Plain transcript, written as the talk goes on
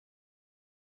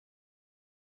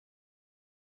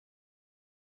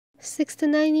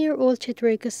69-year-old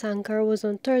Chitreka Sankar was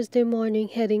on Thursday morning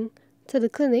heading to the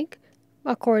clinic,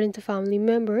 according to family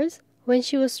members, when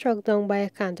she was struck down by a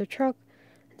canter truck.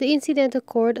 The incident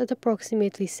occurred at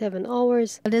approximately 7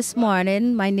 hours. This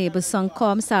morning, my neighbor's son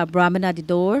comes, saw Brahman at the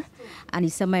door, and he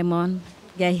said my mom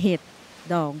get hit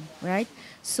down, right?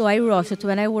 So I rushed out.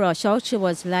 When I rushed out, she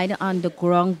was lying on the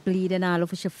ground, bleeding all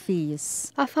over her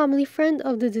face. A family friend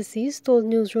of the deceased told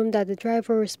Newsroom that the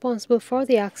driver responsible for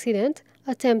the accident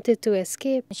attempted to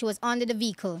escape. She was under the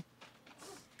vehicle.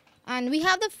 And we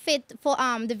have the fit for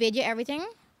the video, everything,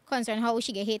 concerning how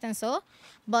she get hit and so.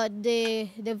 But the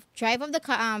driver of the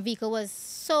car, vehicle was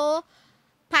so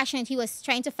passionate. He was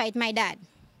trying to fight my dad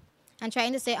and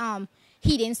trying to say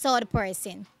he didn't saw the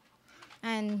person.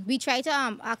 And we tried to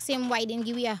ask him why he didn't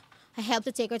give you a help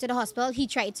to take her to the hospital. He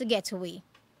tried to get away.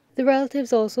 The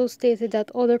relatives also stated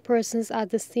that other persons at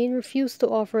the scene refused to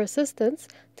offer assistance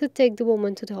to take the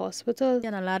woman to the hospital.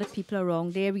 And a lot of people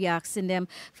around there, we asking them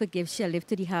for give she a lift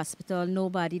to the hospital.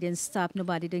 Nobody didn't stop.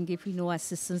 Nobody didn't give you no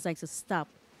assistance like to stop.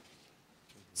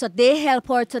 So they help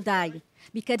her to die.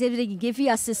 Because if they give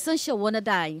you assistance, she want to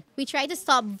die. We tried to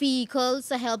stop vehicles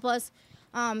to help us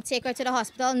take her to the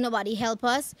hospital. Nobody helped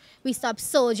us. We stopped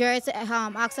soldiers to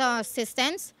ask for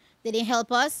assistance. They didn't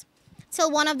help us. Till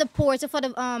one of the porter for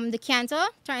the canter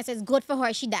turned and says, good for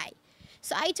her, she died.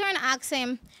 So I turned and asked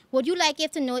him, would you like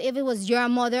it to know if it was your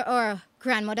mother or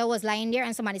grandmother was lying there?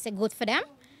 And somebody said, good for them.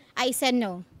 I said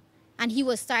no. And he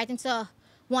was starting to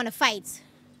want to fight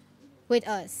with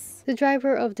us. The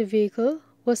driver of the vehicle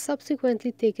was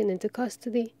subsequently taken into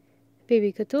custody.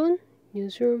 Baby Khatoon,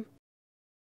 Newsroom.